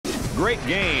great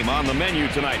game on the menu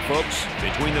tonight, folks,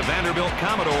 between the Vanderbilt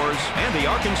Commodores and the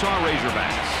Arkansas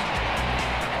Razorbacks.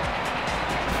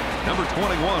 Number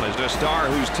 21 is a star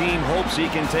whose team hopes he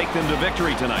can take them to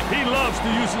victory tonight. He loves to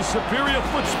use his superior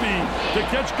foot speed to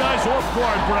catch guys off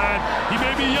guard, Brad. He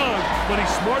may be young, but he's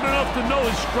smart enough to know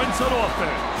his strengths on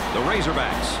offense. The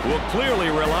Razorbacks will clearly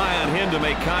rely on him to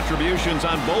make contributions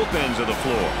on both ends of the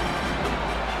floor.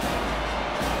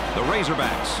 The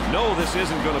Razorbacks know this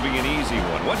isn't going to be an easy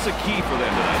one. What's the key for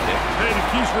them tonight, Dick? Hey, the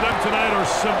keys for them tonight are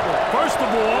simple. First of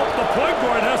all, the point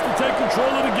guard has to take control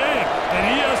of the game, and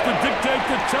he has to dictate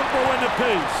the tempo and the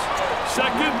pace.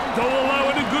 Second, don't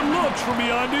allow any good looks from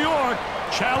beyond the arc.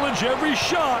 Challenge every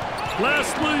shot.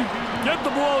 Lastly, get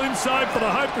the ball inside for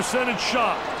the high-percentage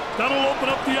shot. That'll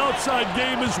open up the outside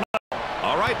game as well.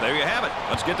 All right, there you have it.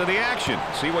 Let's get to the action.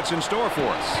 See what's in store for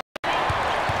us.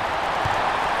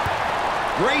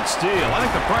 Great steal. I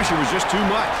think the pressure was just too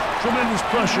much. Tremendous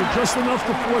pressure, just enough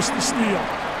to force the steal.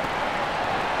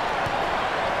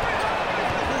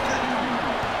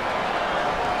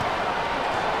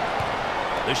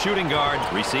 The shooting guard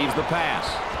receives the pass.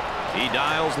 He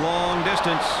dials long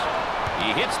distance.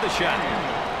 He hits the shot.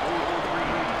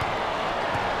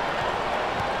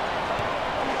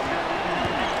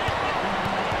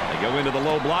 They go into the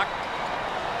low block.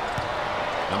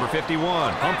 Number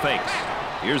 51, pump fakes.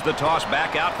 Here's the toss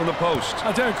back out from the post.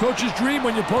 I tell you, coach's dream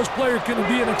when your post player can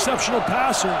be an exceptional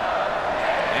passer.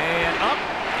 And up,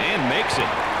 and makes it.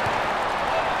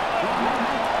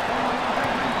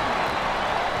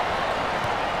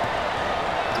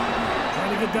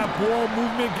 Trying to get that ball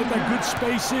movement, get that good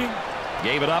spacing.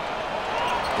 Gave it up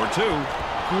for two.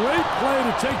 Great play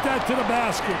to take that to the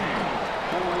basket.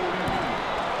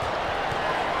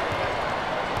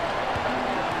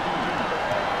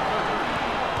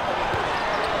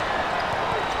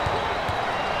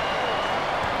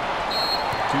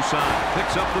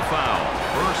 Picks up the foul.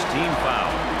 First team foul.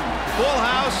 Full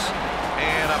house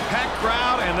and a packed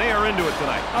crowd, and they are into it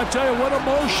tonight. I tell you, what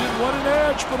emotion, what an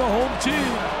edge for the home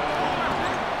team.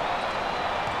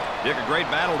 Dick, a great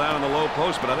battle down in the low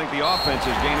post, but I think the offense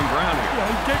is gaining ground here.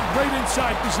 Yeah, he's getting great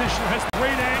inside position, has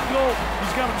great angle.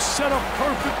 He's got him set up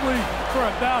perfectly for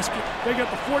a basket. They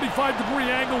got the 45-degree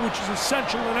angle, which is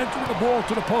essential in entering the ball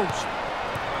to the post.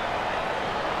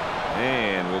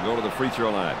 And we'll go to the free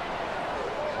throw line.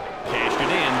 Cashed it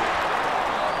in.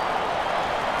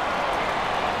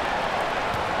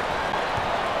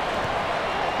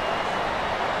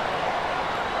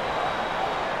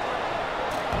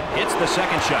 Hits the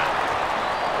second shot.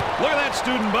 Look at that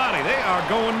student body. They are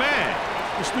going mad.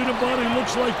 The student body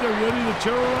looks like they're ready to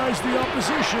terrorize the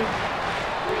opposition.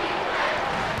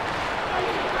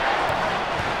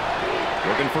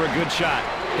 Looking for a good shot.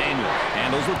 Daniel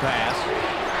handles the pass.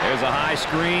 There's a high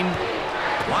screen.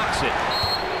 Blocks it.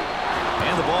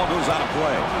 And the ball goes out of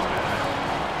play.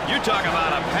 You talk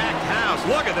about a packed house.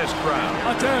 Look at this crowd.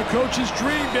 I tell you, coach's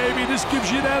dream, baby. This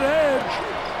gives you that edge.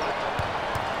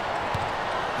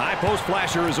 High post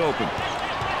flasher is open.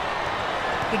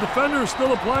 The defender is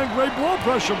still applying great ball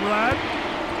pressure, Brad.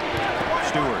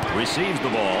 Stewart receives the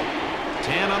ball.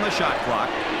 10 on the shot clock.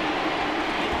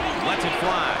 Lets it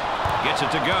fly. Gets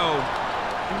it to go.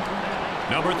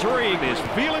 Number 3 is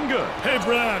feeling good. Hey,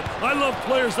 Brad, I love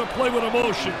players that play with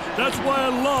emotion. That's why I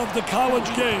love the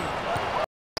college game.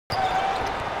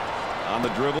 On the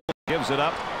dribble, gives it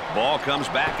up. Ball comes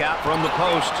back out from the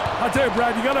post. I tell you,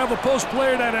 Brad, you got to have a post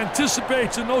player that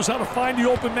anticipates and knows how to find the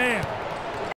open man.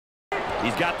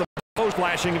 He's got the post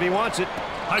flashing if he wants it.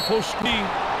 High post screen.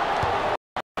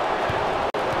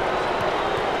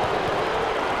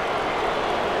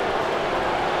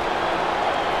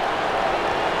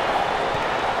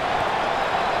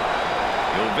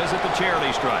 Visit the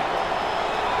charity stripe.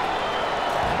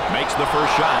 Makes the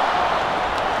first shot.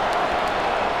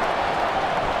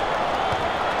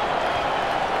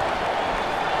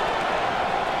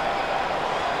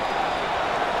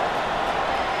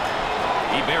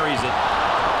 He buries it.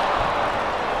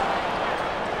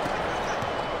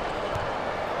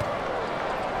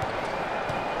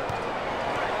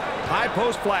 High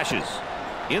post flashes.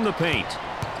 In the paint.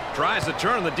 Tries to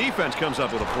turn, the defense comes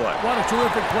up with a play. What a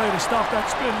terrific play to stop that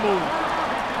spin move.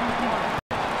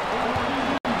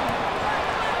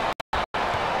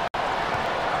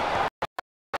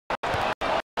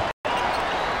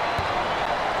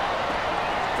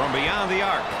 From beyond the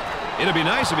arc. It'd be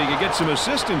nice if he could get some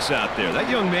assistance out there. That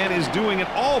young man is doing it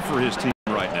all for his team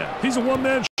right now. He's a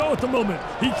one-man show at the moment.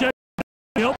 He can't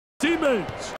help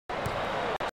teammates.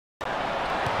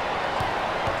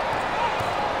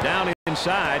 Down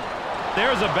inside.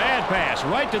 There's a bad pass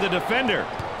right to the defender.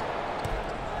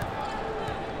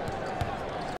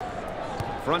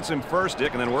 Fronts him first,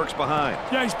 Dick, and then works behind.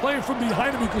 Yeah, he's playing from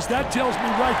behind him because that tells me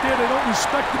right there they don't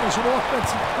respect him as an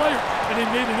offensive player. And they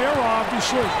made an error,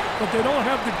 obviously, but they don't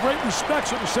have the great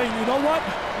respect, so they're saying, you know what?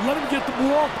 Let him get the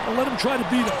ball and let him try to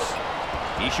beat us.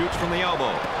 He shoots from the elbow.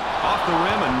 Off the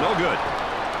rim and no good.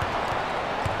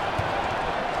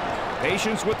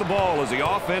 Patience with the ball as the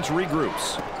offense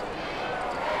regroups.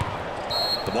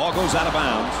 The ball goes out of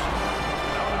bounds.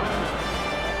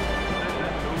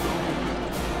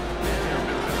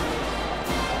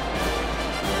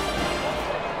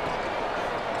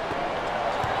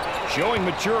 Showing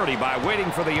maturity by waiting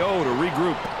for the O to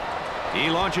regroup. He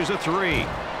launches a three.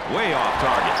 Way off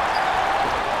target.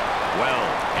 Well,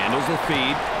 handles the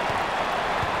feed.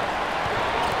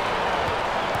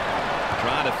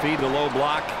 Trying to feed the low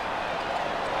block.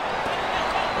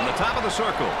 From the top of the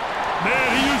circle. Man,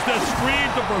 he used that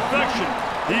screen to perfection.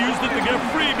 He used it to get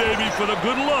free, baby, for the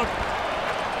good look.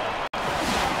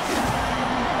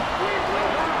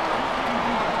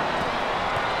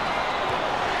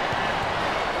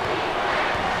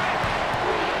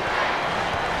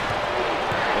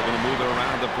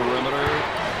 Perimeter.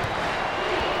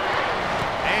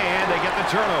 And they get the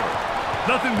turnover.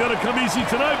 Nothing gonna come easy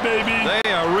tonight, baby.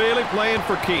 They are really playing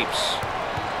for keeps.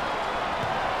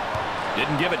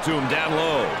 Didn't give it to him down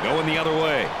low. Going the other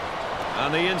way.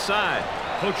 On the inside.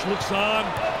 Coach looks on.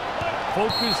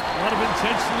 Focused. A lot of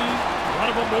intensity. A lot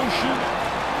of emotion.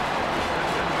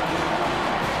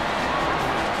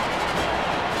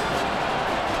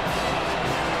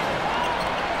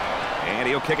 And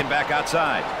he'll kick it back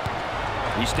outside.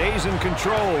 He stays in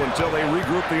control until they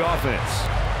regroup the offense.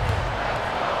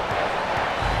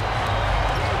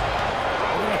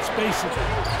 Look at that spacing.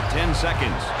 10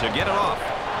 seconds to get it off.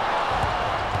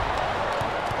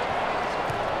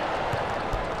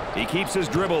 He keeps his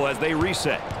dribble as they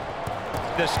reset.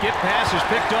 The skip pass is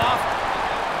picked off.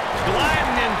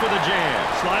 Gliding in for the jam.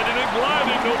 Sliding and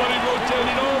gliding. Nobody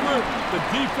rotating over. The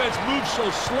defense moves so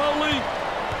slowly.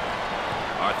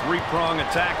 Our three-prong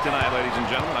attack tonight, ladies and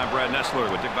gentlemen. I'm Brad Nessler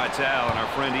with Dick Vitale and our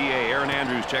friend EA Aaron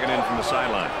Andrews checking in from the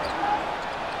sideline.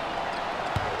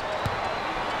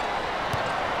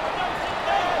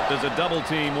 There's a double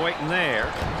team waiting there.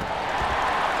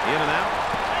 In and out.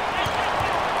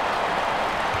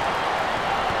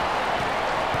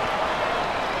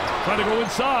 Trying to go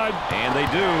inside. And they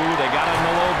do. They got it in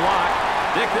the low block.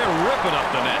 Dick, they're ripping up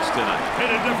the nets tonight.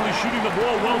 Hey, they're definitely shooting the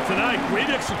ball well tonight.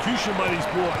 Great execution by these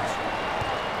boys.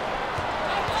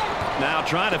 Now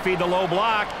trying to feed the low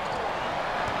block.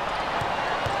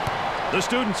 The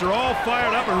students are all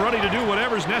fired up and ready to do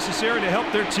whatever's necessary to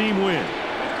help their team win.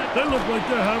 They look like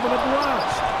they're having a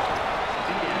blast.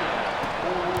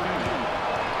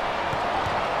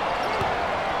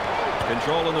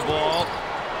 Controlling the ball.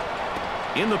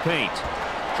 In the paint.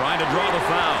 Trying to draw the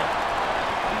foul.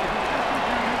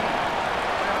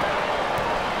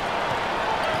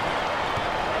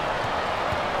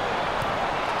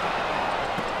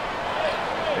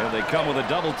 They come with a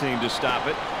double team to stop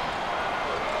it.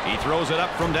 He throws it up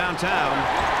from downtown.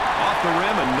 Off the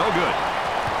rim and no good.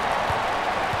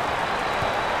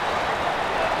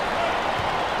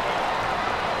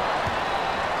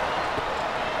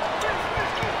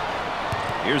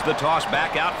 Here's the toss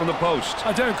back out from the post.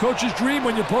 I tell you, coach's dream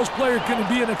when your post player can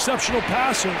be an exceptional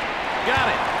passer. Got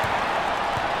it.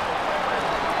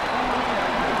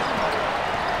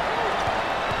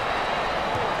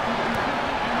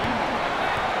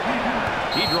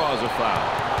 He draws a foul.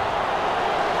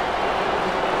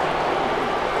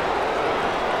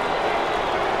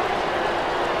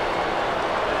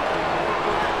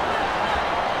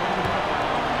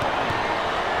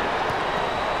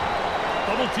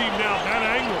 Double team now, that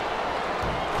angle.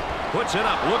 Puts it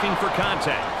up, looking for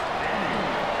contact.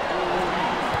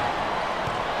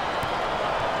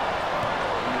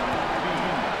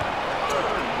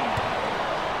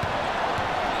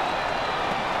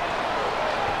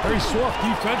 Very soft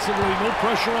defensively, no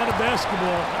pressure on the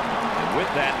basketball. And with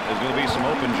that, there's going to be some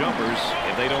open jumpers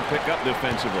if they don't pick up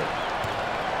defensively.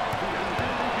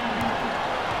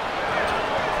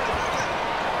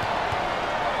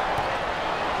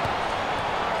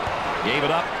 Gave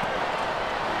it up.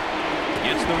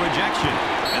 Gets the rejection,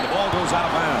 and the ball goes out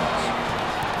of bounds.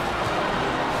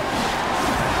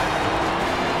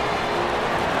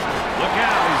 Look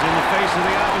out, he's in the face of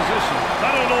the opposition. I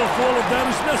don't know if all of that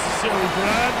is necessary,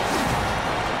 Brad.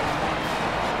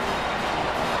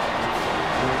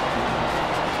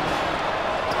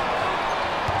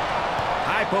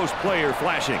 High post player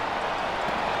flashing.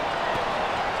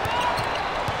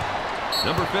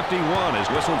 Number 51 is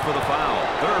whistled for the foul.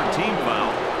 Third team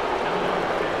foul.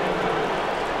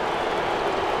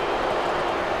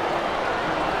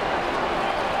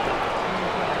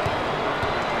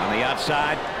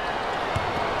 outside.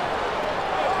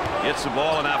 Gets the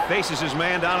ball and now faces his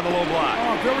man down in the low block.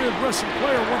 Oh, very aggressive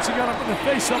player once he got up in the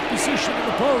face-up position in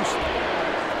the post.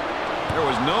 There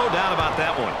was no doubt about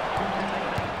that one.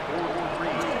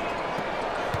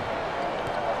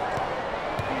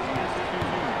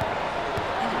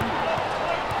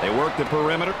 They work the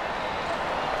perimeter.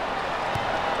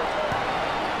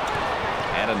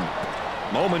 Had a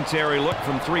momentary look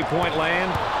from three-point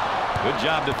land. Good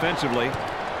job defensively.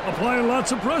 Applying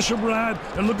lots of pressure, Brad,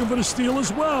 and looking for the steal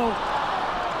as well.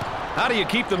 How do you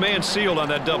keep the man sealed on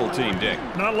that double team, Dick?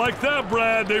 Not like that,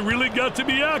 Brad. They really got to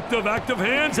be active. Active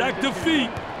hands, active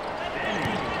feet.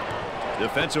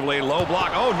 Defensively, low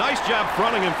block. Oh, nice job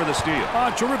fronting him for the steal.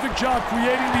 Terrific job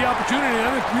creating the opportunity,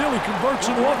 and it really converts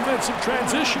an offensive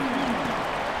transition.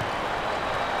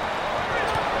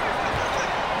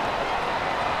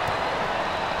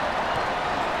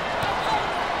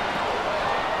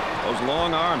 Those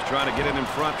long arms trying to get it in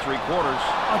front three-quarters.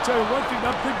 I'll tell you one thing,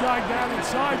 that big guy down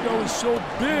inside, though, is so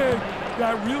big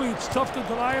that really it's tough to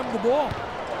deny him the ball.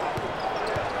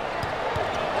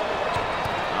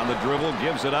 On the dribble,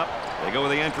 gives it up. They go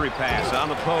with the entry pass on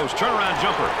the post. Turnaround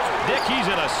jumper. Dick, he's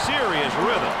in a serious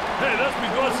rhythm. Hey, that's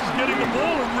because he's getting the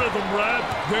ball in rhythm, Brad.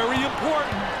 Very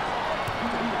important.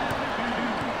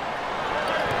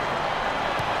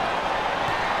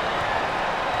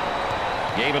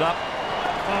 Gave it up.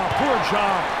 Oh, poor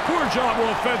job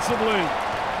offensively.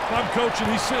 If I'm coaching,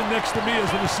 he's sitting next to me as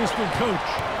an assistant coach.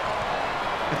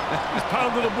 He's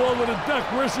pounding the ball to the deck.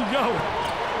 Where's he going?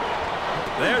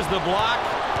 There's the block.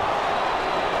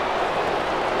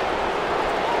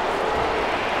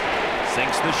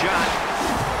 Sinks the shot.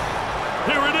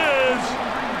 Here it is.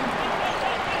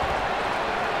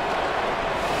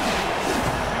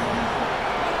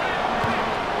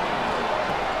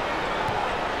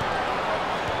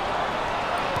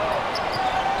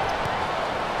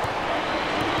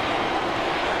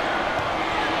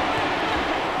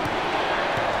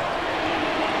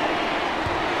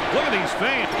 Look at these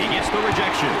fans. He gets the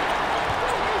rejection.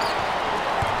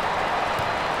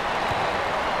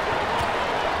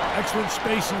 Excellent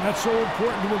spacing. That's so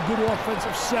important to a good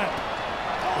offensive set.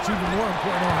 It's even more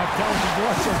important to have talented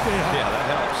guards like they have. Yeah, that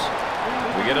helps.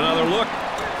 We get another look.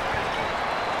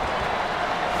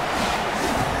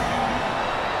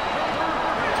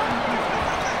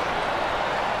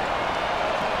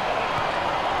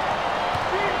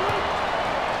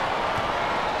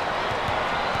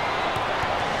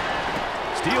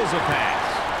 Steals a pass.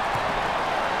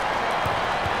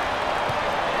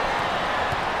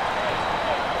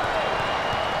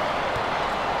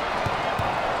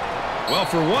 Well,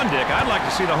 for one, Dick, I'd like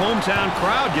to see the hometown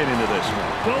crowd get into this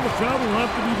one. Well, the crowd will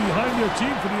have to be behind their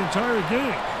team for the entire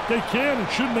game. They can and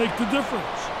should make the difference.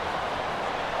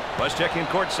 Let's check in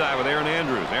courtside with Aaron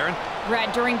Andrews. Aaron?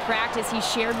 Brad, during practice, he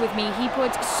shared with me he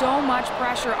puts so much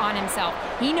pressure on himself.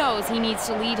 He knows he needs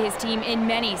to lead his team in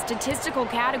many statistical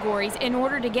categories in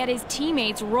order to get his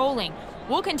teammates rolling.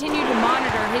 We'll continue to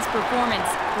monitor his performance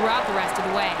throughout the rest of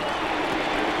the way.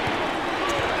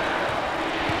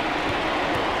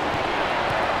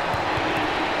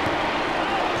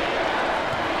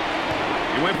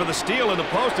 He went for the steal in the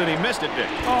post, and he missed it, Dick.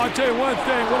 Oh, I'll tell you one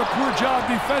thing. What a poor job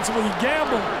defensively. He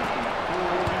gambled.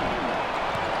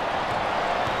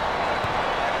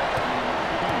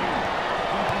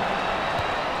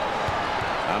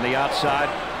 On the outside,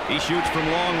 he shoots from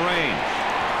long range.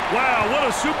 Wow, what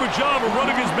a super job of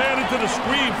running his man into the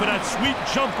screen for that sweet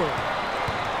jumper.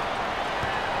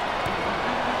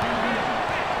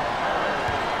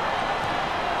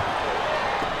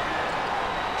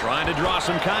 Trying to draw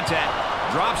some contact.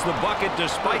 Drops the bucket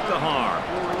despite the harm.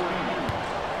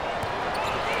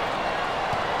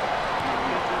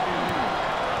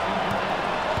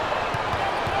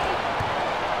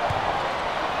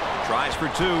 Tries for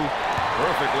two.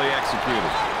 Perfectly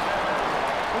executed.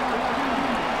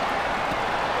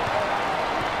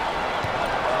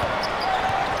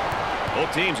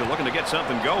 Both teams are looking to get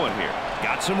something going here.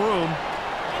 Got some room.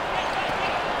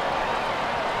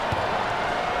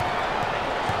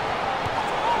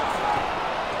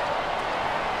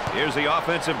 Here's the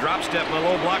offensive drop step in the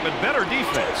low block, but better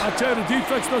defense. I tell you, the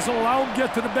defense doesn't allow him to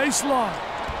get to the baseline.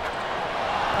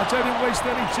 I tell you, he didn't waste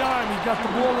any time. He got the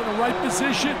ball in the right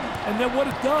position, and then what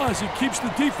it does, it keeps the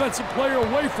defensive player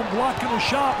away from blocking a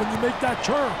shot when you make that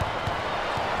turn.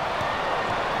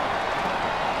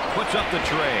 Puts up the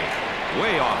tray.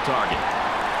 Way off target.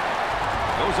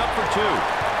 Goes up for two.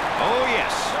 Oh,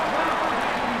 yes.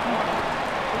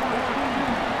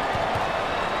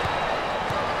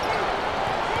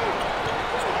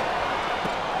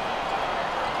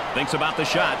 Thinks about the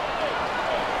shot.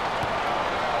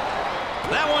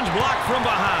 That one's blocked from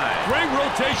behind. Great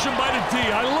rotation by the D.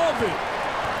 I love it.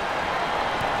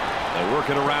 They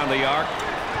work it around the arc.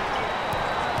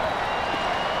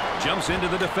 Jumps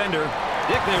into the defender.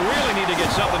 Dick, they really need to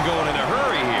get something going in a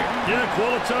hurry here. Yeah,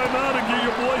 call a timeout and get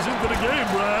your boys into the game,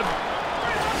 Brad.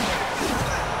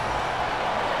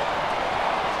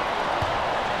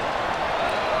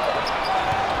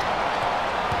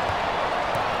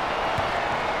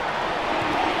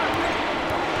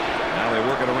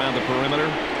 Around the perimeter.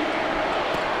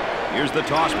 Here's the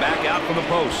toss back out from the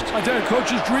post. I tell you,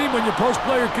 coach's dream when your post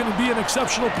player can be an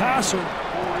exceptional passer.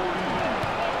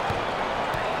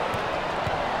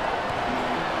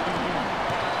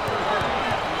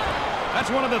 That's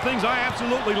one of the things I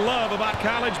absolutely love about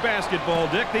college basketball,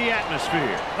 Dick, the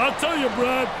atmosphere. I'll tell you,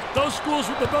 Brad, those schools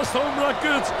with the best home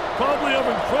records probably have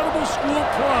incredible school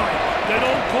pride. They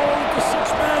don't call it the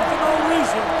sixth man for no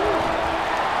reason.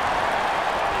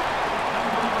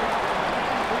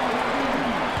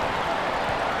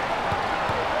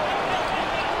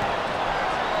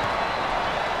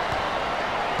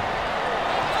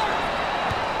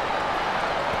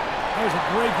 That was a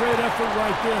great effort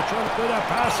right there. Trying to play that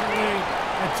passing lane.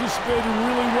 Anticipated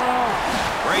really well.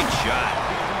 Great shot.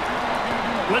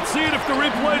 Let's see it if the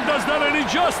replay does that any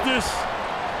justice.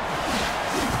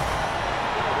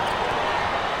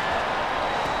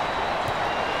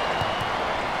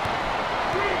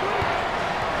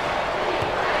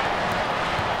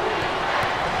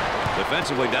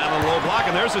 Defensively down on the low block,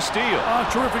 and there's a steal.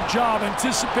 Terrific job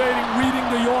anticipating, reading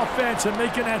the offense, and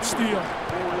making that steal.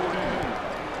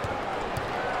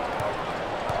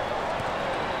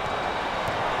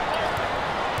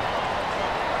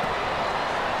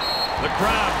 The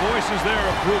crowd voices their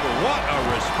approval. What a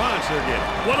response they're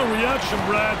getting. What a reaction,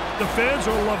 Brad. The fans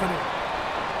are loving it.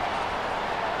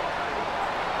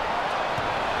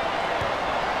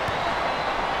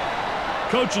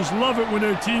 Coaches love it when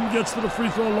their team gets to the free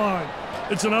throw line.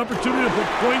 It's an opportunity to put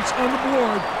points on the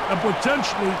board and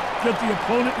potentially get the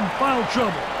opponent in foul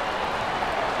trouble.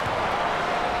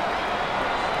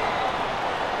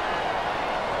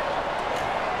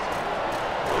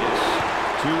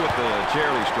 Yes, 2 at the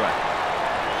charity stripe.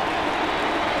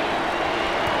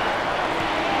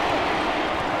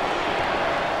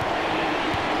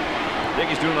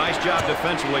 He's doing a nice job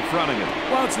defensively fronting him.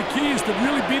 Well, it's the key is to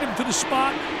really beat him to the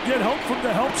spot, get help from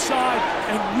the help side,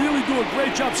 and really do a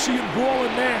great job seeing ball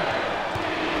in there.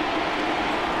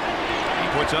 He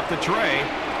puts up the tray,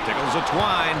 tickles a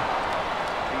twine.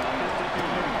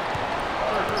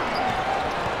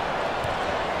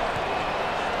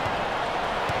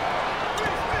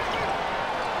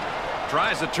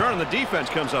 Tries to turn, and the defense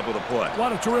comes up with a play.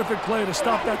 What a terrific play to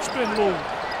stop that spin move.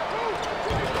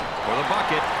 For the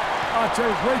bucket. I'll tell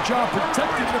you, great job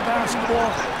protecting the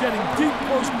basketball, getting deep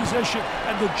post position,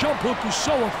 and the jump hook is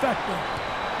so effective.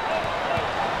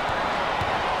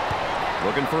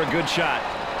 Looking for a good shot.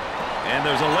 And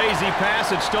there's a lazy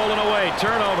pass. It's stolen away.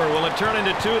 Turnover. Will it turn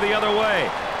into 2 the other way?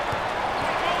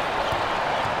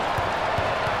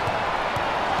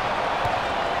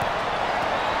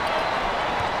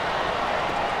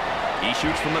 He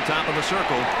shoots from the top of the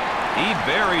circle. He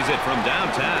buries it from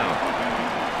downtown.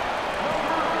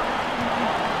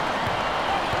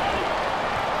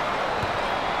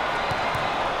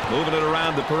 Moving it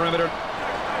around the perimeter.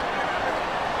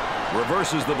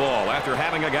 Reverses the ball after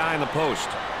having a guy in the post.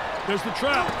 There's the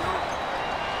trap.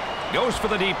 Goes for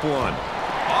the deep one.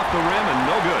 Off the rim and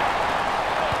no good.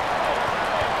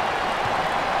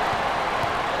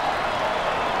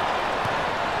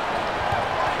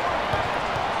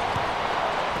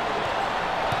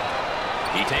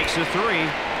 He takes a 3.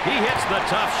 He hits the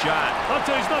tough shot. I'll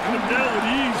tell you, he's not going to nail with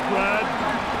ease, Brad.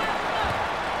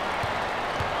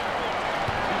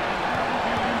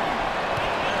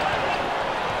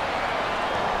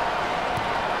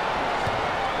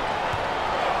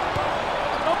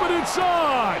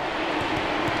 Inside.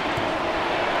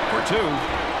 For 2,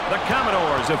 the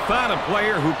Commodores have found a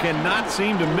player who cannot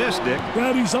seem to miss, Dick.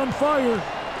 Brad, he's on fire.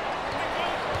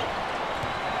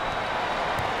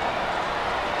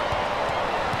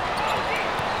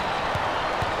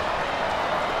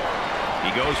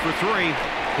 He goes for 3.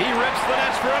 He rips the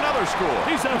nets for another score.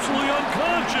 He's absolutely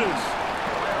unconscious.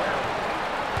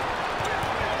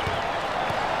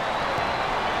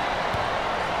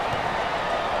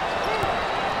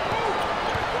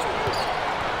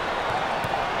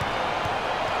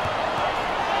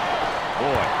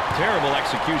 Terrible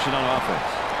execution on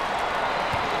offense.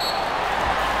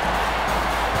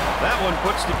 That one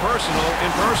puts the personal in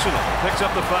personal. Picks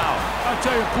up the foul. I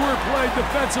tell you, poor play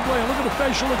defensively. Look at the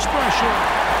facial expression.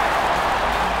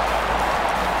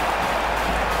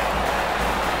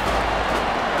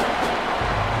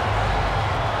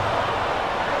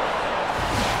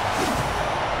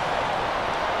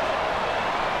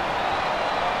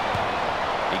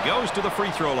 goes to the free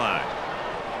throw line.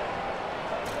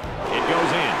 It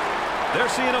goes in. They're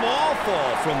seeing them all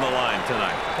fall from the line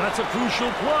tonight. That's a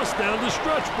crucial plus down the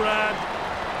stretch, Brad.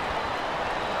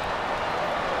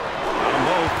 Got them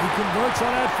both. He converts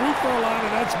on that free throw line,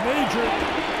 and that's major.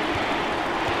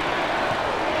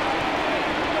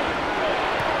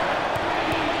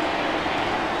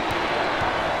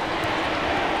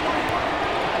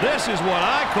 This is what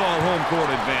I call home court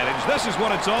advantage. This is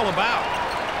what it's all about.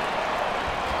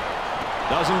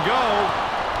 Doesn't go.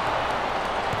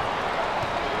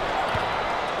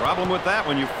 Problem with that,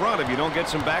 when you front, if you don't get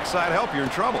some backside help, you're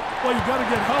in trouble. Well, you got to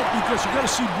get help because you got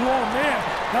to see raw man.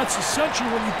 That's essential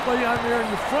when you play on there and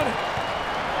you're fronting.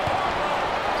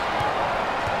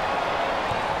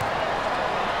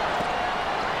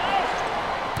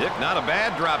 Dick, not a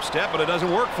bad drop step, but it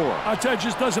doesn't work for him. I tell you,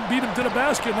 just doesn't beat him to the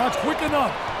basket. Not quick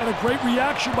enough. And a great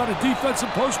reaction by the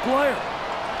defensive post player.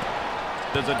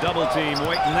 There's a double team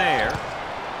waiting there.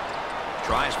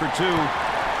 Tries for two.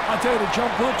 I tell you, the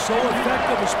jump hook so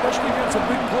effective, especially against a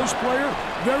big post player.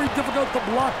 Very difficult to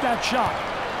block that shot.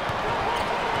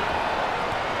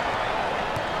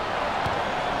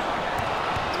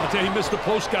 I tell you, he missed the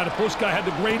post guy. The post guy had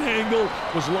the great angle,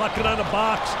 was locking on the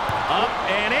box. Up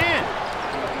and in.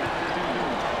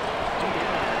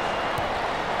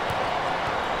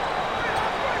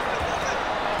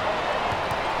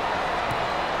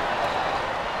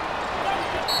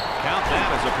 Count that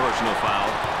as a personal foul.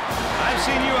 I've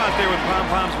seen you out there with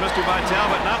pom-poms, Mr. Vitale,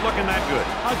 but not looking that good.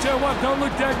 I tell you what, don't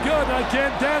look that good. I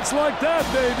can't dance like that,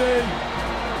 baby.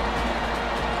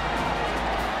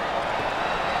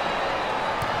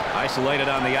 Isolated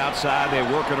on the outside. They're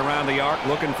working around the arc,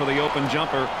 looking for the open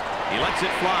jumper. He lets it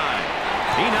fly.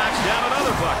 He knocks down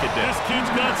another bucket. This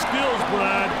kid's got skills,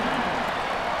 Brad.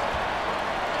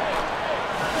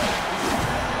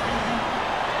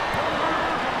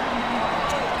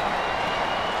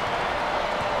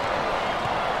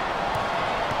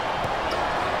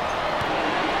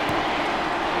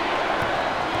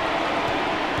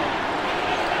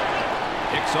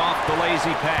 Picks off the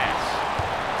lazy pass.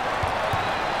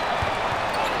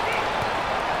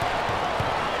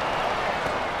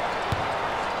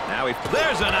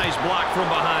 There's a nice block from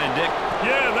behind, Dick.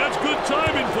 Yeah, that's good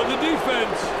timing for the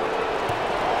defense.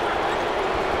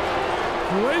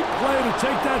 Great play to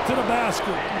take that to the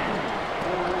basket.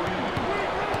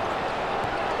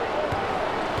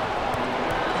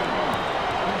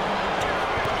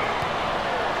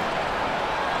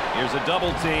 Here's a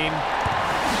double team.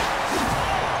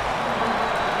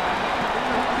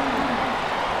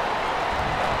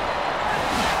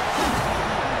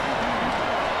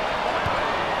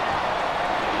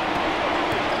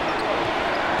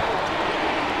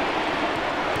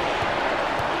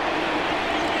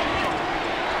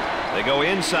 They go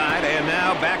inside and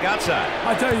now back outside.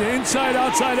 I tell you,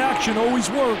 inside-outside action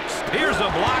always works. Here's a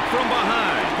block from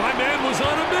behind. My man was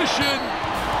on a mission.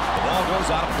 The ball goes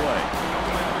out of play.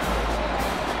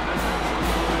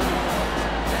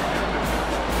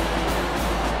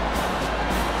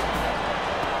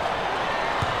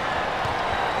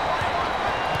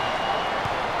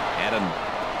 Had a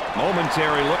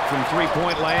momentary look from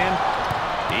three-point land.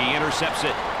 He intercepts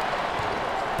it.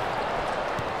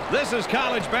 This is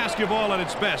college basketball at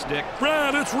its best, Dick.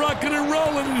 Brad, it's rocking and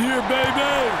rolling in here,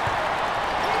 baby.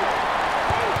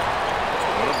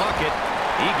 For the bucket,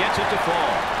 he gets it to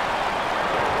fall.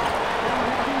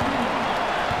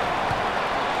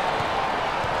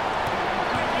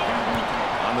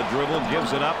 On the dribble,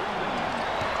 gives it up.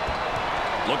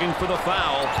 Looking for the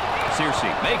foul.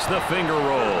 Searcy makes the finger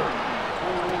roll.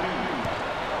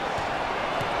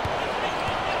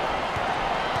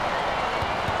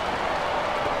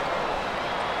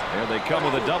 They come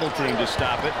with a double team to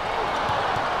stop it.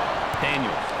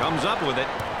 Daniels comes up with it.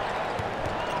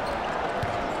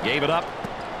 Gave it up.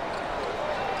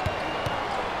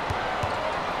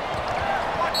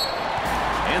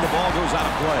 And the ball goes out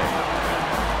of play.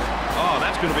 Oh,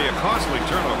 that's going to be a costly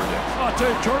turnover, Dick. I'll tell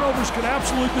you, turnovers can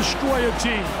absolutely destroy a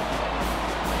team.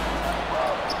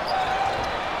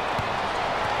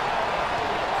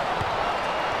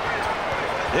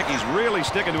 Dick, he's really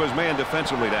sticking to his man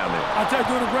defensively down there. I tell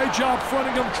you, doing a great job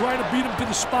fronting him, trying to beat him to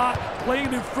the spot,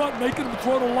 playing in front, making him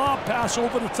throw the lob pass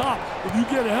over the top. If you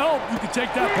get help, you can take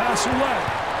that pass away.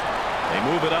 They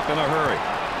move it up in a hurry.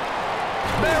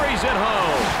 Buries it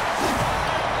home.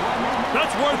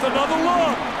 That's worth another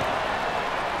look.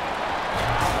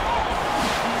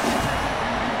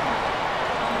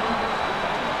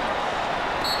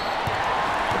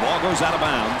 The ball goes out of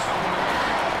bounds.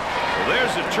 Well,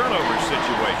 there's a turnover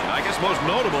situation. I guess most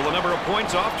notable, the number of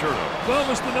points off turnover. Well,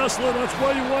 Mr. Nessler, that's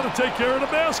why you want to take care of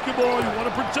the basketball. You want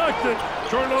to protect it.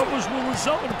 Turnovers will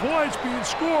result in points being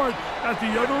scored at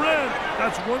the other end.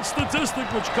 That's one statistic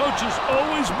which coaches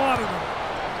always monitor.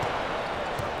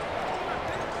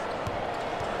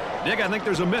 Dick, I think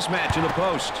there's a mismatch in the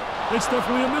post. It's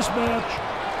definitely a mismatch.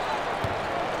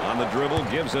 On the dribble,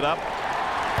 gives it up.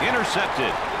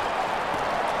 Intercepted.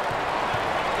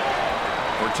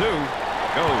 For two,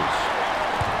 goes.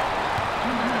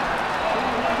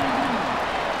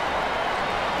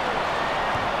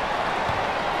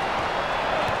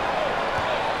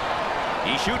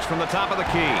 He shoots from the top of the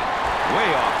key. Way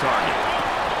off target.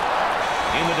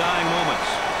 In the dying moments.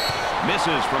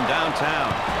 Misses from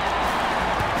downtown.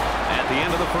 At the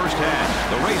end of the first half,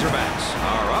 the Razorbacks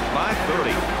are up by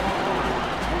 30.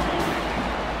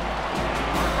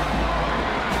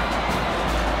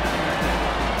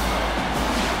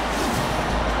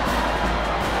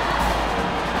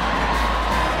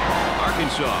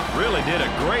 Arkansas really did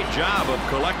a great job of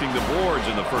collecting the boards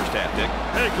in the first half, Dick.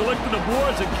 Hey, collecting the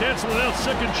boards and canceling out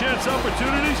second chance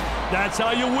opportunities, that's how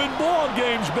you win ball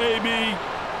games, baby.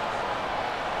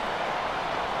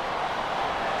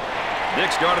 Dick,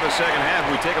 start of the second half,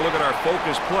 we take a look at our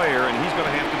focus player, and he's going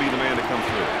to have to be the man to come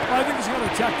through. I think he's got to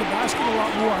attack the basket a lot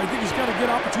more. I think he's got to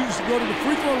get opportunities to go to the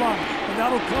free throw line, and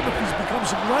that'll come if he becomes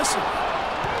aggressive.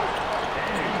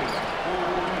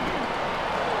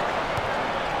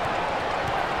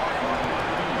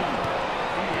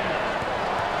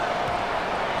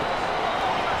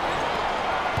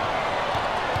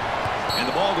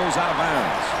 Goes out of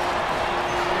bounds.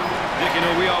 Dick, you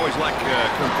know, we always like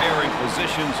comparing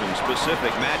positions and specific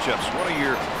matchups. What are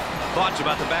your thoughts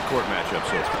about the backcourt matchup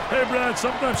so far? Hey, Brad,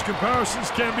 sometimes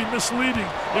comparisons can be misleading.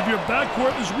 If your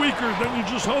backcourt is weaker, then you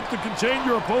just hope to contain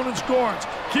your opponent's guards.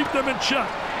 Keep them in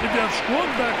check. If you have strong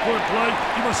backcourt play,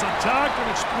 you must attack and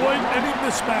exploit any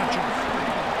mismatches.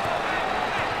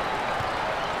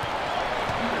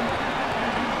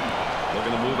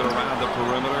 Looking to move it around the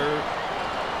perimeter.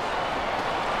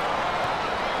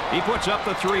 He puts up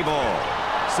the three ball.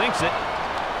 Sinks it.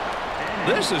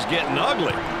 This is getting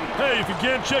ugly. Hey, if you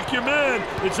can't check your man,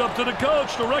 it's up to the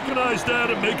coach to recognize that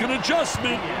and make an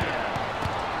adjustment.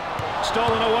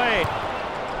 Stolen away.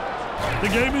 The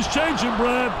game is changing,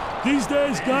 Brad. These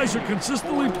days, guys are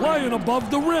consistently playing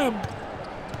above the rim.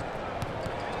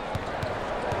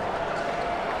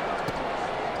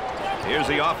 Here's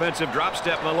the offensive drop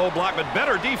step in the low block, but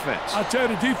better defense. I tell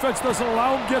you, the defense doesn't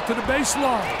allow him to get to the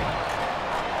baseline.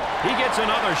 He gets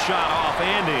another shot off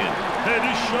and in. Hey,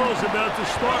 this show's about to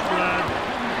start, Brad.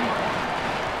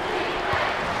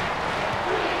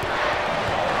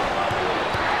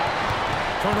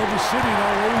 Turnover City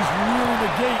now always really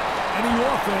negate any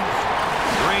offense.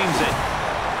 Drains it.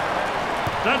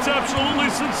 That's absolutely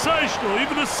sensational,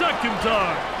 even the second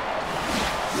time.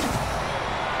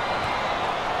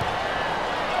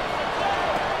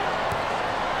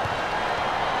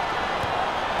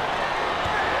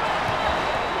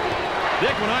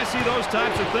 Dick, when I see those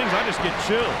types of things, I just get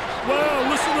chills. Wow,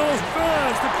 listen to those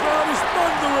fans. The crowd is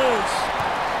thunderous.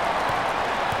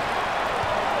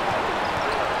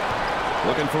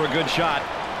 Looking for a good shot.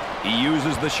 He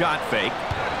uses the shot fake.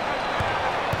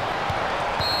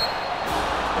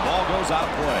 The ball goes out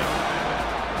of play.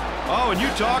 Oh, and you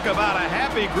talk about a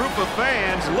happy group of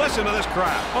fans. Listen to this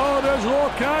crowd. Oh, there's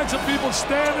all kinds of people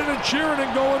standing and cheering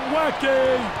and going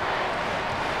wacky.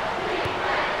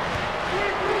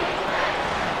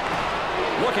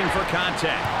 Looking for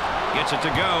contact. Gets it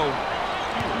to go.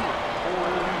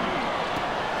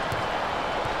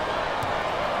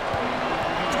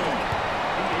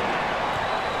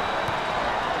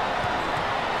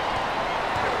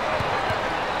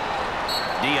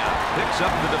 Picks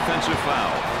up the defensive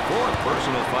foul. Fourth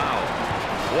personal foul.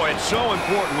 Boy, it's so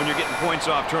important when you're getting points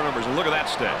off turnovers, and look at that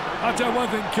stat. I'll tell you one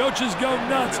thing, coaches go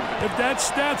nuts. If that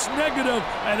stat's negative,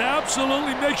 it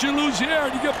absolutely makes you lose your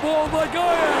air, and you get balled like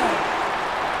I am.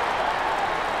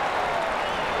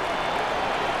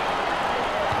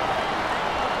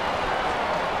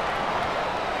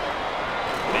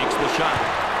 Makes the shot.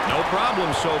 No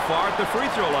problem so far at the free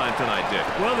throw line tonight, Dick.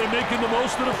 Well, they're making the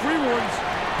most of the free ones.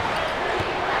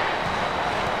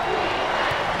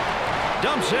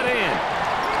 Dumps it in.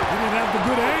 He didn't have the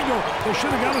good angle. They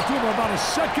should have got it to him about a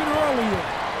second earlier.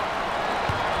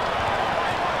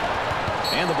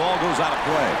 And the ball goes out of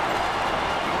play.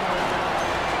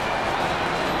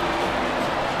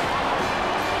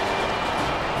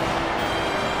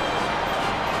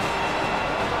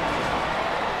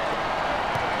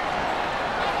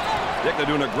 Dick, they're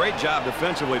doing a great job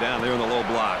defensively down there in the low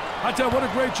block. I tell you, what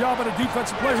a great job on a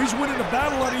defensive player. He's winning the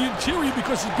battle on the interior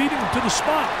because he's beating him to the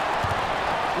spot.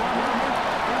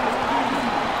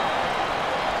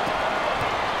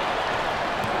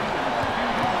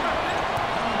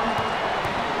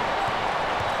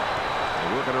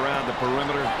 They're working around the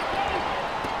perimeter.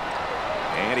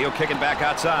 And he'll kick it back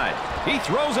outside. He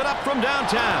throws it up from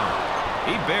downtown.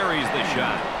 He buries the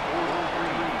shot.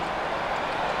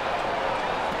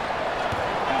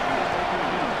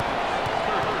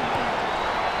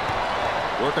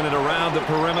 Working it around the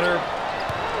perimeter.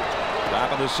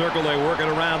 Top of the circle, they work it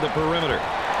around the perimeter.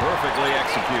 Perfectly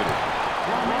executed.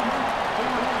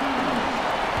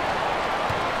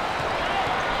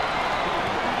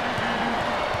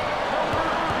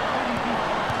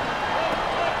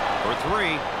 For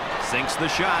three, sinks the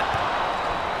shot.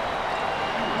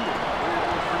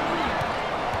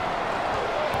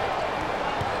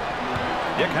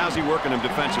 Dick, how's he working him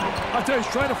defensively? I'll tell you,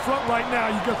 he's trying to front right now.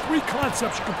 You've got three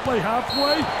concepts. You can play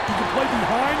halfway, you can play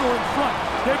behind, or in front.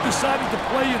 They've decided to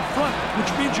play in front, which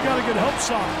means you got to get help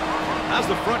side. How's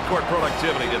the front court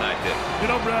productivity tonight, Dick? You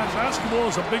know, Brad,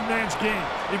 basketball is a big man's game.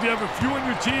 If you have a few on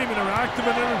your team and are active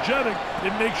and energetic,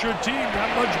 it makes your team that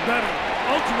much better.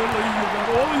 Ultimately, you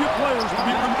want all of your players to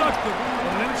be productive,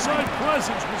 and an inside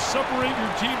presence will separate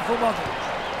your team from others.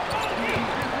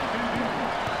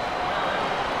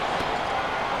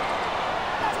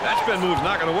 That spin move's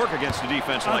not going to work against a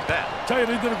defense like that. I tell you,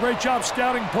 they did a great job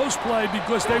scouting post play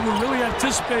because they were really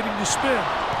anticipating the spin.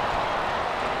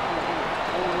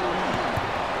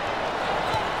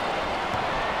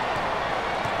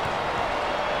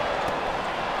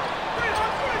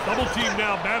 Double team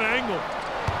now, bad angle.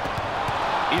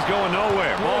 He's going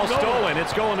nowhere. Ball stolen.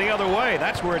 It's going the other way.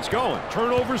 That's where it's going.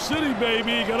 Turnover city,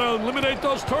 baby. You got to eliminate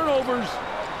those turnovers.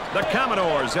 The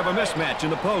Commodores have a mismatch in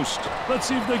the post. Let's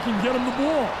see if they can get him the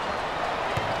ball.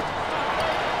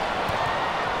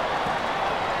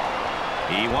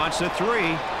 He wants a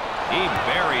three. He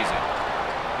buries it.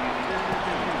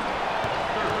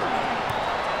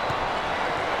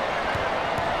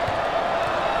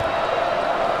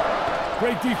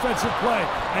 Great defensive play.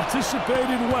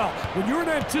 Anticipated well. When you're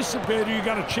an anticipator, you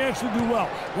got a chance to do well.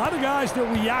 A lot of guys,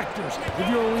 they're reactors. If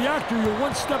you're a reactor, you're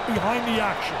one step behind the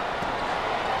action.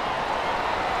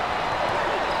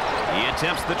 He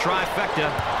attempts the trifecta.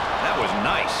 That was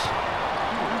nice.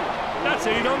 That's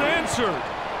 8 unanswered.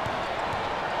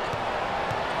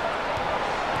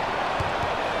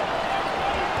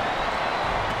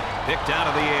 Picked out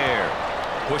of the air.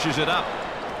 Pushes it up.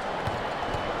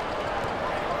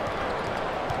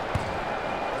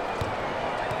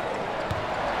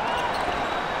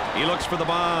 He looks for the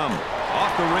bomb.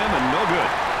 Off the rim and no good.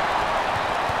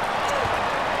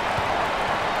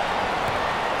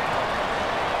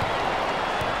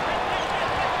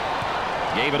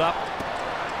 Gave it up.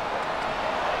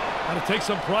 Got to take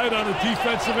some pride on the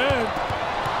defensive end.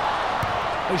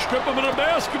 They strip him in a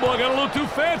basketball. Got a little too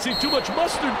fancy, too much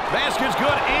mustard. Basket's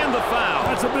good and the foul.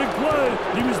 That's a big play.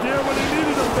 He was there when they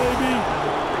needed him, baby.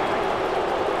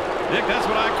 Dick, that's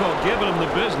what I call giving him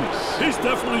the business. He's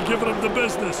definitely giving him the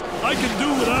business. I can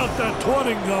do without that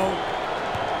taunting, though.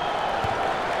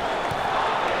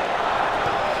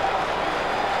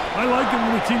 I like it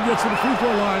when the team gets to the free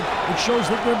throw line. It shows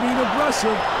that they're being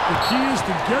aggressive. The key is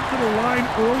to get to the line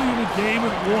early in the game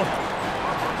and walk.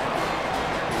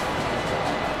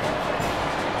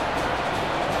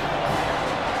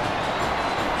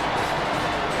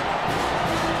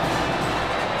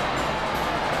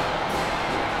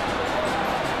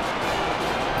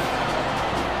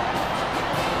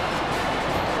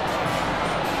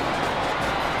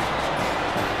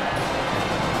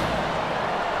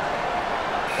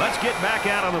 Let's get back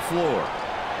out on the floor.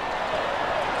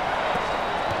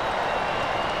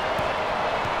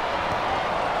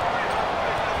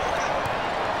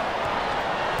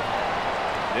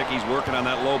 Dickey's working on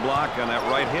that low block on that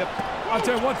right hip. I'll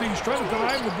tell you one thing, he's trying to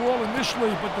deny him the ball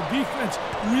initially, but the defense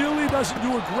really doesn't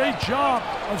do a great job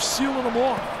of sealing him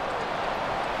off.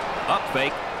 Up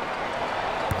fake.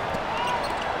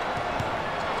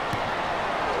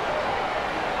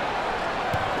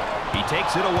 He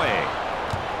takes it away.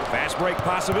 Fast break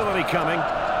possibility coming.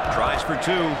 Tries for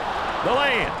two. The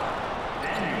lay-in.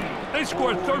 They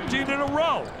scored 13 in a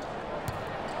row.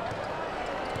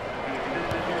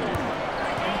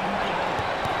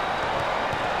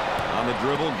 On the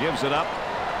dribble, gives it up.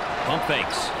 Pump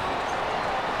fakes.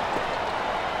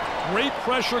 Great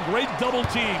pressure, great double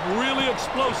team. Really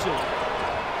explosive.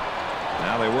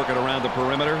 Now they work it around the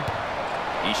perimeter.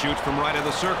 He shoots from right of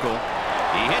the circle.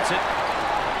 He hits it.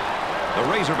 The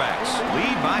Razorbacks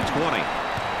lead by 20.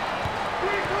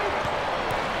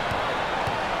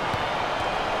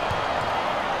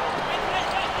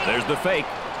 There's the fake.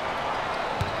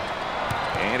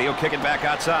 And he'll kick it back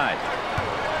outside.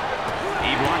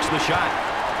 He blocks the shot.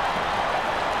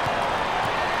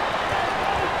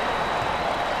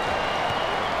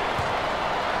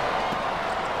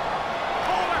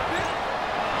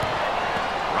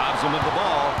 Robs him of the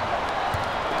ball.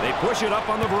 They push it up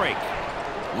on the break.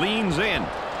 Leans in.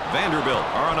 Vanderbilt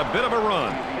are on a bit of a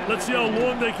run. Let's see how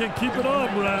long they can keep it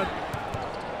on, Brad.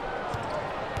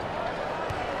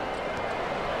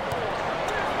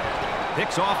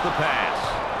 Picks off the pass.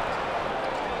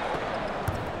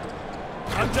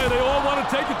 I tell you, they all want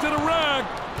to take it to the rack.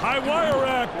 High wire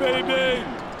rack, baby.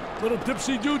 Little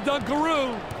dipsy-do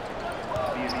dunkaroo.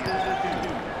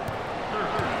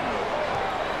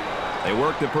 They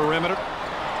work the perimeter.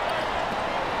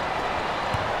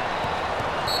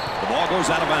 The ball goes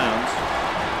out of bounds.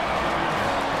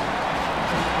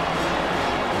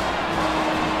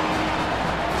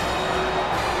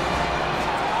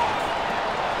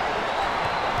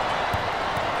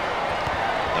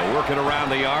 They work it around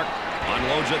the arc.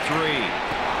 Unloads a three.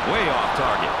 Way off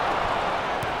target.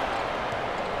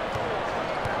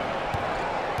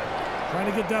 Trying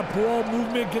to get that ball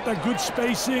movement, get that good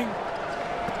spacing.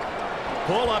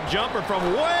 Pull-up jumper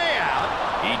from way out.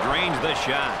 He drains the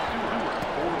shot.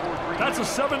 That's a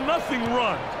 7-0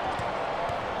 run.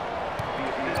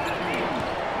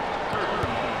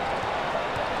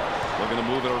 Looking to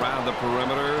move it around the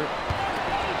perimeter.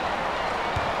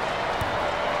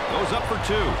 Goes up for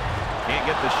two. Can't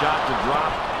get the shot to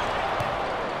drop.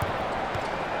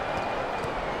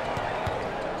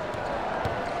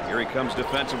 Here he comes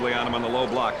defensively on him on the low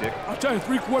block, Dick. I'll tell you,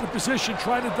 three-quarter position,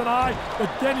 trying to deny, but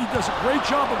then he does a great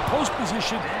job in post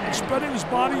position and spreading his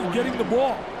body and getting the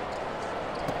ball.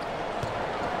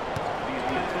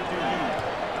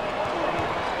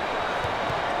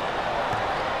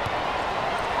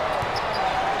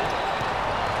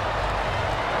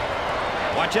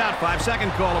 Watch out,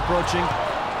 5-second call approaching.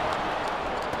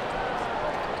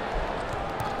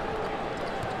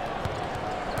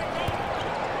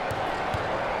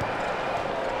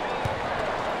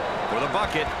 For the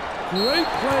bucket. Great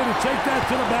play to take that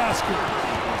to the basket.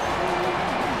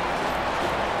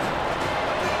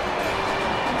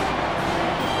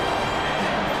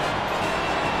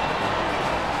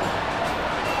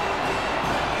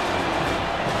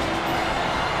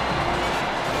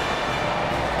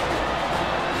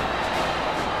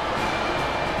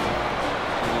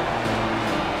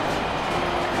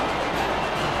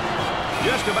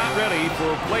 Just about ready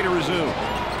for play to resume.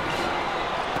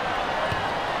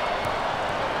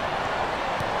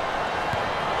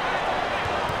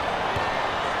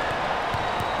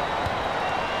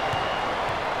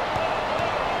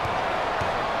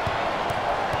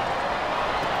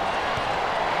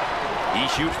 He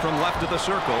shoots from left of the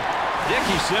circle.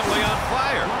 Dickey's simply on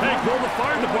fire. Hey, call the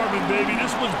fire department, baby.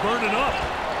 This one's burning up.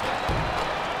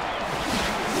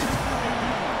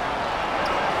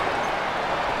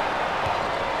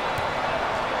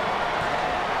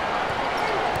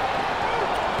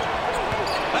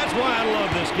 That's why I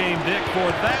love this game, Dick,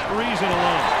 for that reason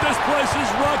alone. This place is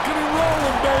rocking and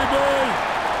rolling,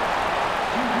 baby.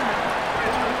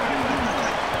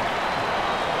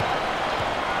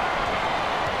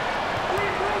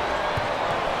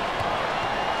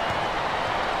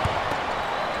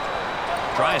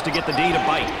 Tries to get the D to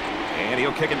bite. And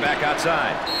he'll kick it back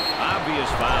outside. Obvious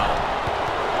foul.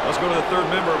 Let's go to the third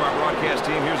member of our broadcast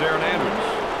team. Here's Aaron Andrews.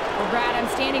 Well, Brad, I'm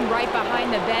standing right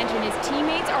behind the bench, and his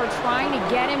teammates are trying to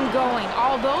get him going.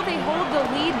 Although they hold the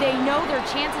lead, they know their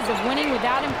chances of winning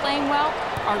without him playing well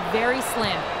are very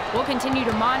slim. We'll continue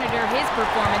to monitor his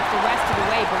performance the rest of the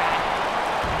way, Brad.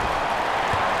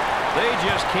 They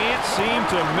just can't seem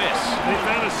to miss. They've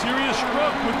had a serious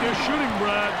stroke with their shooting,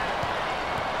 Brad.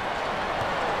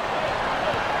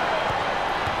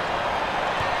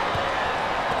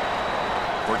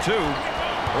 For two,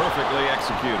 perfectly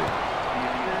executed.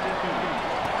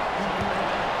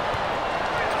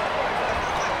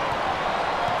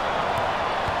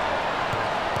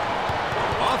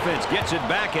 Offense gets it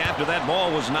back after that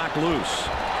ball was knocked loose.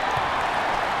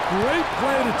 Great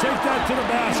play to take that to the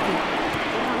basket.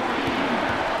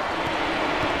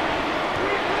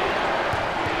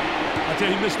 I tell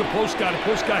you, he missed the post guy. The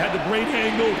post guy had the great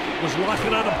angle, was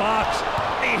locking on the box.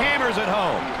 He hammers it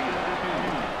home.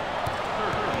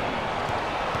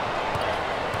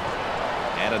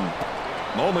 And a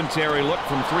momentary look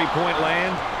from three-point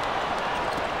land.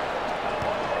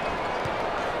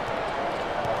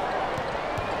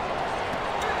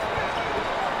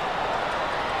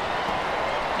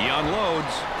 He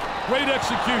unloads. Great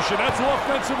execution. That's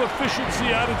offensive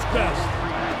efficiency at its best.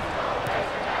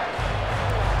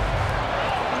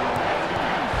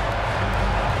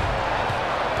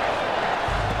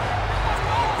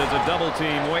 There's a double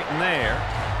team waiting there.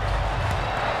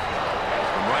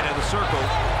 From right of the circle,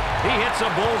 he hits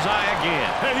a bullseye again.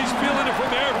 Hey, he's feeling it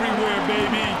from everywhere,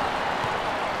 baby.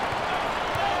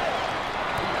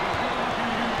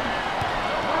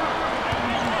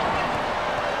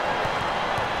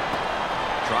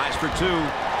 Tries for two.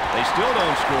 They still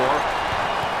don't score.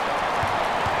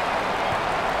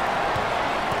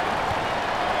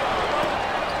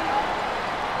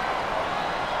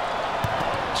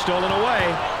 Stolen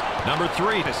away. Number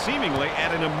 3 is seemingly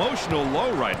at an emotional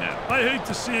low right now. I hate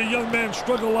to see a young man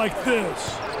struggle like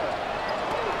this.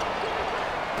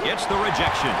 Gets the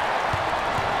rejection.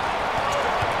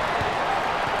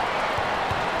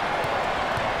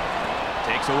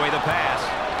 Takes away the pass.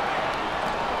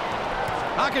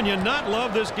 How can you not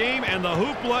love this game and the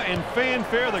hoopla and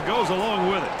fanfare that goes along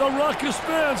with it? The Rutgers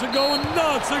fans are going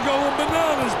nuts. They're going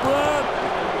bananas, Brad.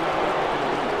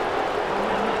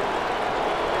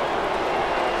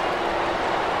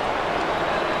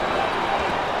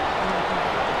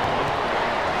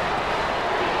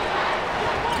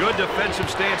 Good defensive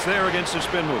stance there against the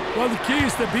spin move. Well, the key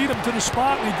is to beat him to the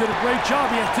spot, and he did a great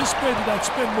job. He anticipated that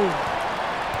spin move.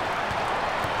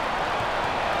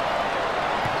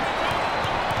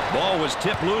 Ball was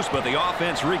tipped loose, but the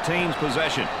offense retains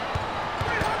possession.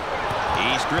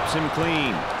 He strips him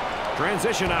clean.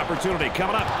 Transition opportunity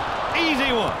coming up. Easy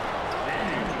one.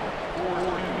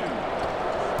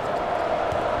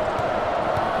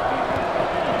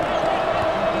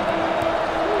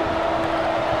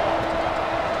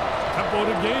 Tempo of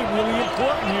the game, really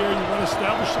important here. You want to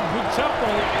establish some good tempo.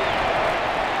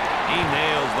 He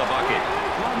nails the bucket.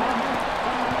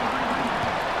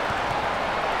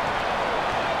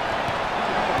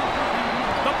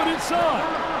 Inside.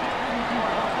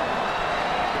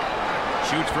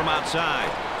 Shoots from outside.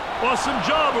 Awesome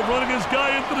job of running his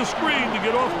guy into the screen to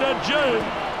get off that J.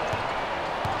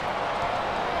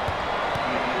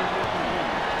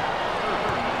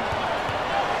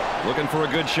 Looking for a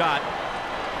good shot.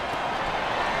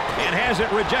 And has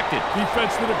it rejected.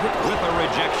 Defense did with a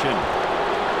rejection.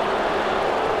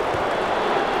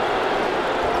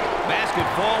 Basket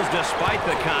falls despite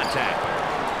the contact.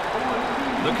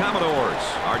 The Commodores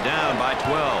are down by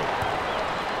 12.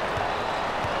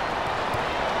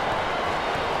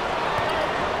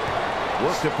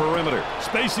 Work the perimeter.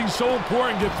 Spacing so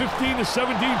important. Get 15 to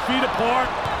 17 feet apart.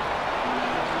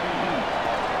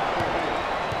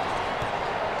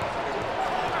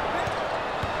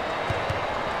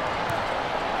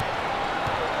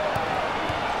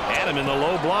 Had him in the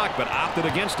low block, but opted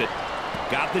against it.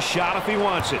 Got the shot if he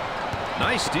wants it.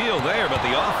 Nice steal there, but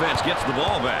the offense gets the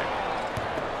ball back.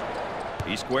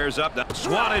 He squares up,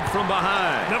 swatted from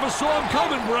behind. Never saw him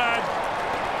coming, Brad.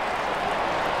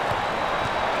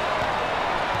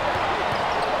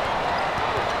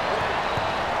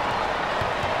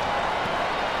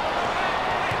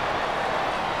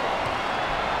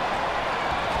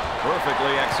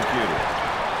 Perfectly executed.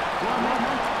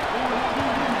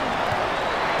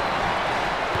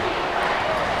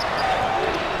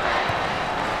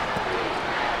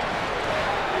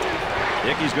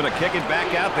 Hickey's going to kick it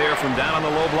back out there from down on the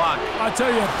low block. I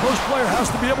tell you, a post player has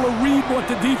to be able to read what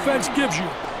the defense gives you.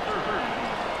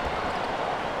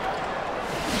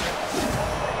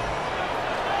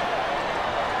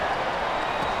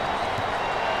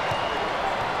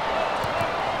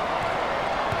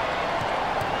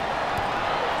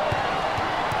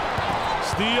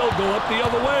 Steal, go up the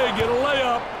other way, get a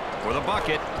layup. For the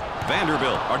bucket.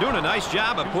 Vanderbilt are doing a nice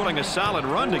job of putting a solid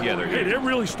run together here. Hey, they're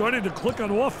really starting to click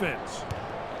on offense.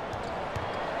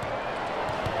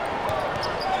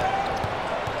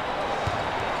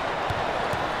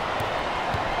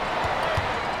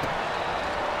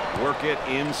 Work it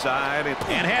inside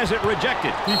and has it rejected.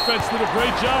 Defense did a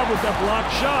great job with that block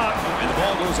shot. And the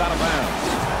ball goes out of bounds.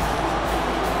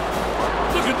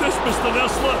 Look at this, Mr.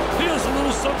 Nessler. He has a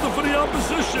little something for the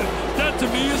opposition. That, to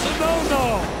me, is a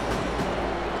no-no.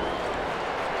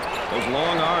 Those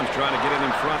long arms trying to get it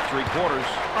in front three-quarters.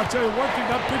 I'll tell you one thing,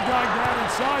 that big guy down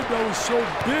inside, though, is so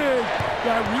big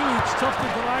that really it's tough to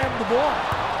deny him the ball.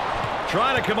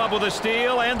 Trying to come up with a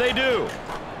steal, and they do.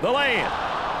 The lay-in.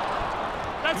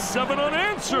 That's 7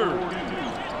 unanswered.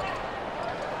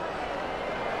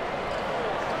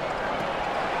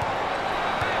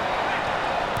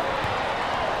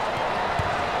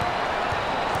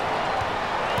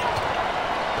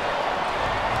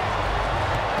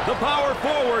 The power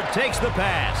forward takes the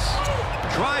pass.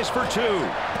 Tries for two.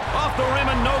 Off the rim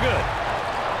and no good.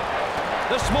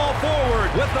 The small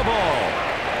forward with the ball.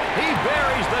 He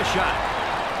buries the shot.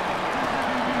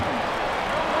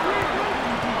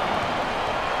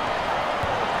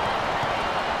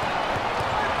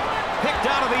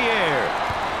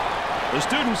 The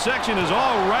student section is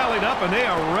all rallied up, and they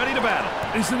are ready to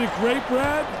battle. Isn't it great,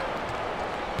 Brad?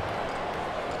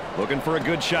 Looking for a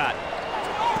good shot.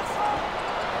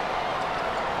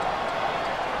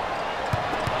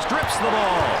 Strips the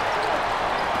ball.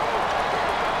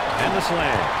 And the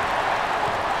slam.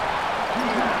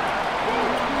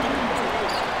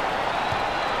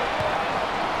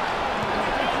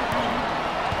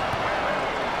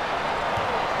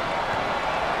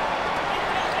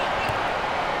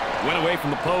 Went away from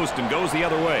the post and goes the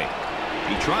other way.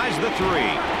 He tries the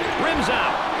three. Rims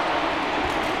out.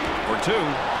 For two.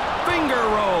 Finger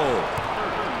roll.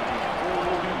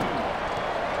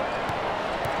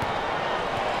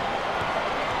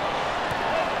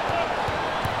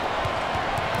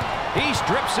 He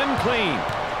strips him clean.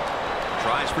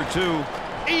 Tries for two.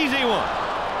 Easy one.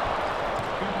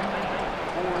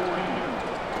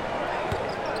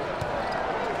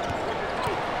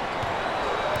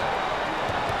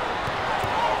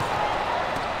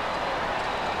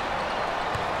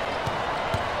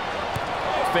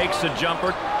 Fakes a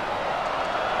jumper.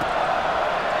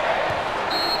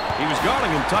 He was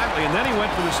guarding him tightly, and then he went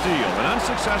for the steal. An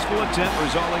unsuccessful attempt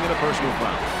resulting in a personal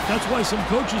foul. That's why some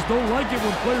coaches don't like it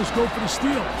when players go for the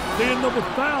steal. They end up with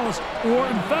fouls or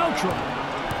in foul trouble.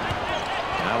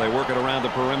 Now they work it around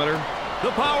the perimeter.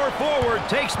 The power forward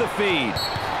takes the feed.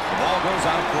 The ball goes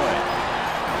out of play.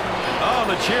 Oh,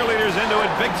 the cheerleaders into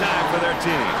it big time for their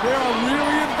team. They are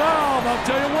really involved. I'll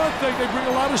tell you one thing, they bring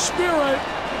a lot of spirit.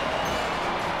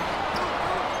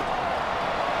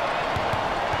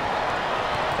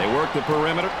 They work the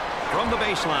perimeter from the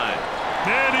baseline.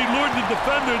 Man, he lured the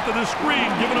defender into the screen,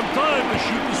 giving him time to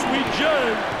shoot the sweet J.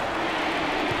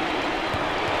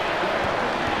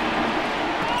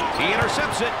 He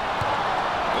intercepts it.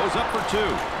 Goes up for two.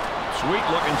 Sweet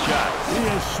looking shot. He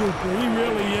is super. He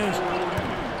really is.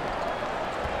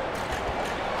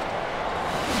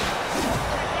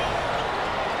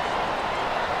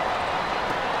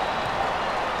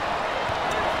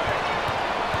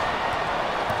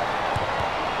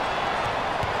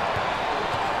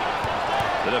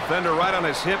 The defender right on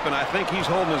his hip, and I think he's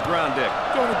holding his ground, Dick.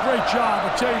 Doing a great job.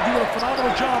 I tell you, doing a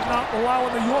phenomenal job not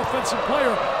allowing the offensive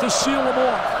player to seal him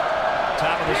off.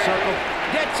 Top of the circle.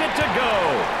 Gets it to go.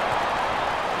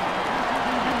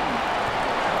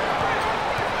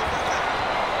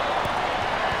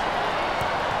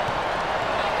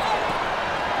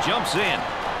 Jumps in,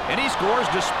 and he scores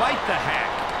despite the hack.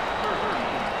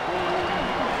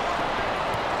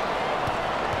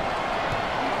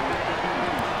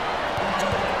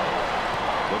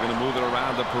 Looking to move it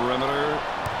around the perimeter.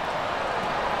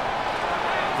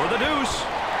 For the deuce.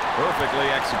 Perfectly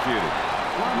executed.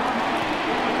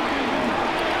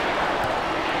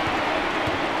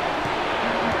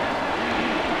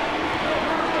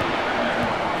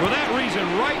 For that reason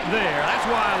right there, that's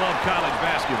why I love college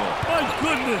basketball. My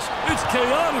goodness, it's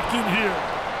chaotic in here.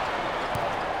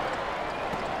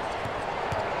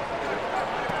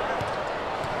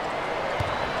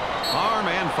 Harm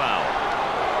and foul.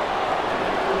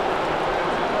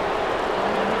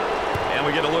 And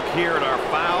we get a look here at our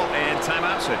foul and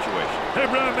timeout situation. Hey,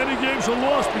 Brad, many games are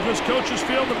lost because coaches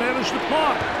fail to manage the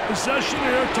clock. Possession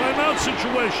here, timeout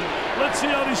situation. Let's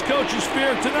see how these coaches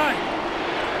fare tonight.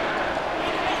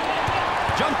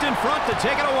 Jumped in front to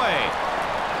take it away.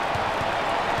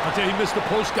 I'll tell you, he missed the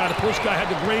post guy. The post guy had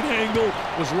the great angle,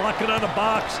 was locking on the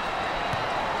box.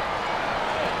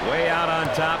 Way out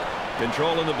on top,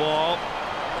 controlling the ball,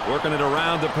 working it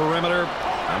around the perimeter.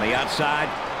 On the outside,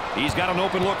 he's got an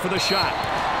open look for the shot,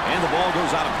 and the ball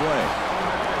goes out of play.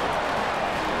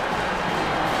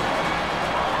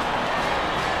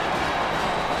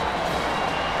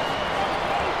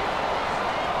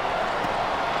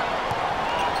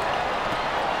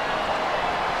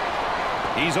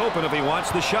 He's open if he wants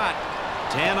the shot.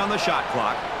 10 on the shot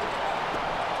clock.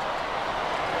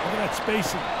 Look at that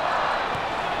spacing.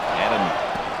 And a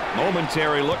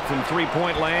momentary look from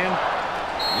three-point land.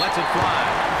 Lets it fly.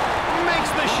 Makes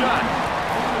the shot.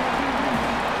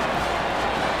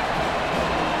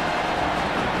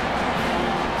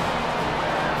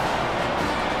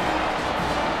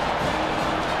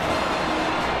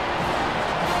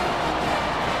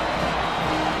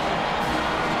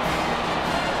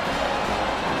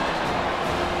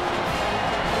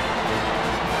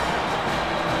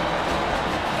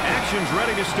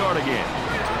 Ready to start again.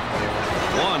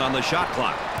 1 on the shot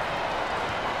clock.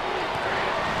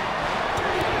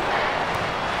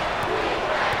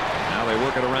 Now they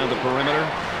work it around the perimeter.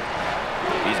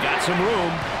 He's got some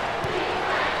room.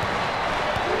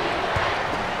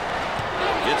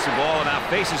 Gets the ball and now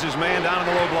faces his man down in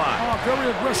the low block. Oh, very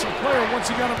aggressive player once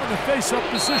he got up in the face-up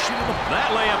position.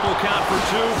 That layup will count for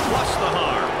 2, plus the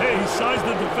harm. Hey, he sized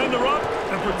the defender up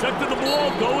and protected the ball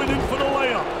going in for the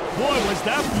layup. Boy, was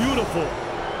that beautiful.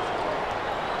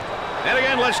 And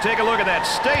again, let's take a look at that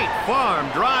State Farm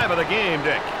drive of the game,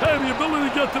 Dick. Hey, the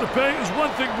ability to get to the paint is one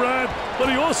thing, Brad, but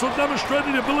he also demonstrated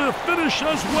the ability to finish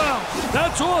as well.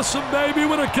 That's awesome, baby,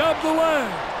 with a capital A.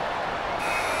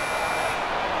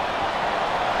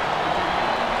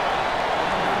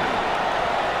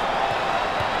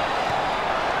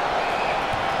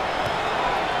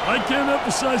 I can't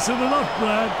emphasize it enough,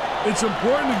 Brad. It's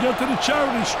important to get to the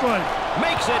charity stripe.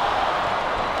 Makes it.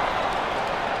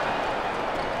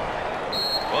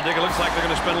 Well, Dick, it looks like they're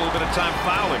going to spend a little bit of time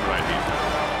fouling right here.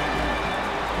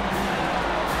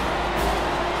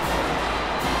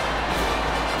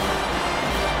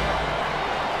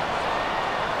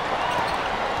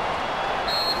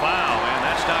 Foul, and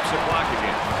that stops the clock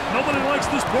again. Nobody likes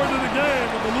this part of the game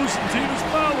when the losing team is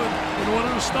fouling in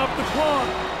order to stop the clock.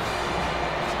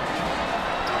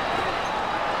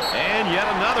 And yet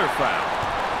another foul.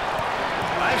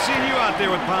 I've seen you out there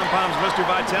with pom-poms, Mr.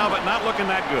 Vitale, but not looking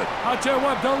that good. I'll tell you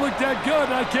what, don't look that good.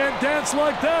 I can't dance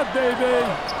like that, baby.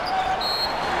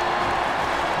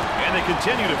 And they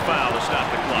continue to foul to stop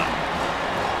the clock.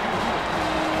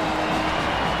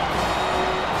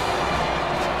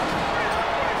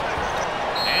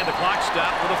 And the clock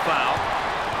stopped with a foul.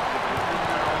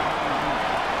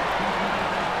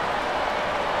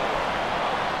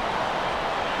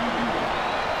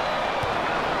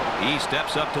 He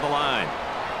steps up to the line.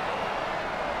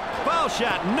 Foul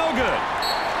shot, no good.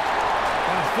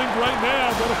 I think right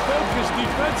now they're focus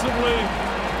defensively.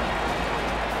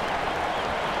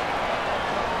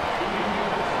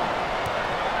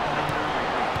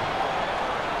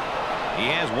 He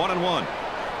has 1 and 1.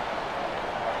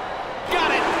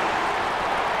 Got it.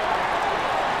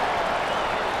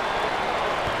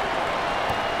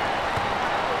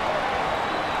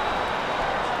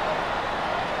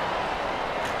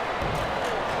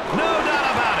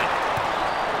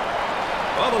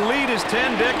 The lead is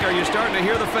 10, Dick. Are you starting to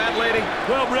hear the fat lady?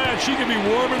 Well, Brad, she can be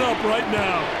warming up right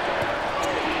now.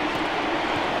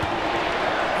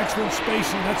 Excellent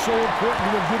spacing. That's so important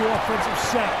to a good offensive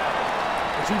set.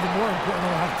 It's even more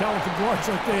important to have talented guards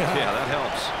like they have. Yeah, that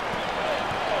helps.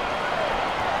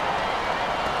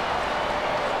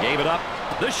 Gave it up.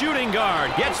 The shooting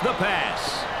guard gets the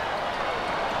pass.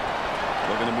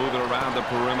 Looking to move it around the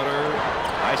perimeter.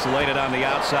 Isolated on the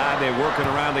outside. They're working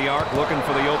around the arc, looking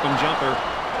for the open jumper.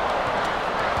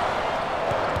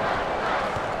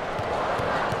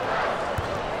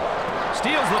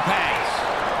 Steals the pass.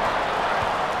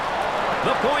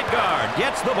 The point guard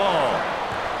gets the ball.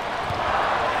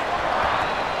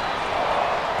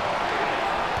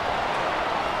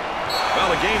 Well,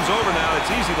 the game's over now. It's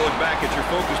easy to look back at your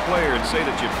focus player and say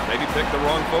that you maybe picked the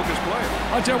wrong focus player.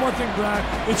 I'll tell you one thing, Brad.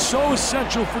 It's so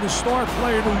essential for the star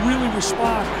player to really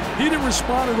respond. He didn't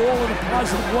respond at all in a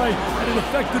positive way, and it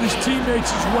affected his teammates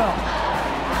as well.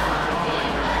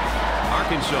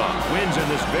 Arkansas wins in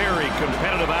this very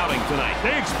competitive outing tonight.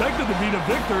 They expected to be the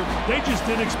victor. They just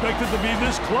didn't expect it to be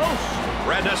this close.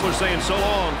 Brad Nessler saying so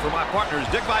long for my partners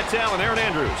Dick Vitale and Aaron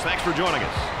Andrews. Thanks for joining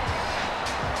us.